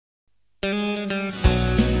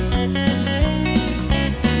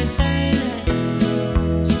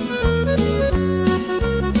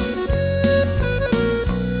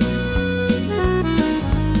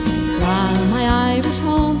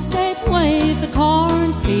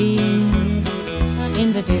cornfields.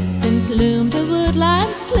 In the distant gloom the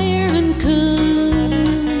woodlands clear and cool.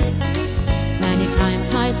 Many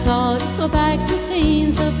times my thoughts go back to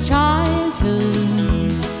scenes of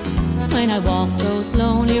childhood, when I walk those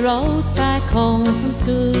lonely roads back home from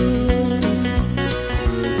school.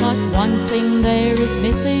 But one thing there is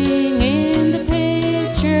missing in the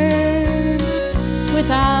picture.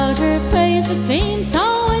 Without her face it seems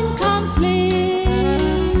so incomplete.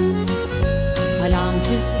 I long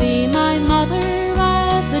to see my mother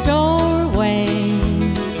at the doorway,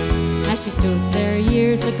 as she stood there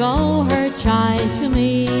years ago, her child to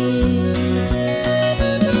meet.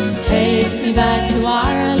 Take me back to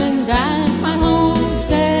Ireland and my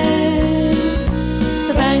homestead.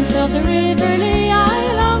 The banks of the River Lee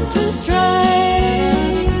I long to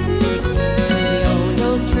stray. The old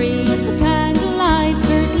oak trees, the candlelights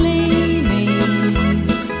are gleaming.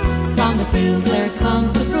 From the fields there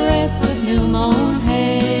comes the breath of new mown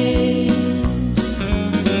hay.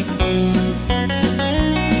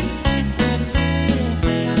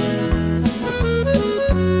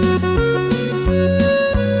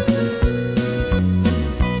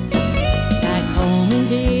 Back home in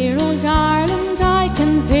dear old Ireland I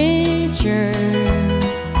can picture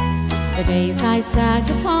the days I sat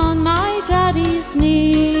upon my daddy's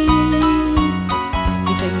knee.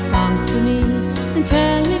 He'd sing songs to me and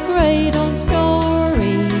tell me great old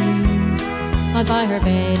stories, while by her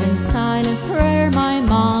bed in silent prayer my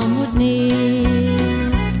mom would kneel.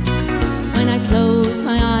 When I close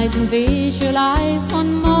my eyes and visualize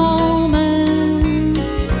one moment,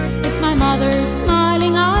 it's my mother's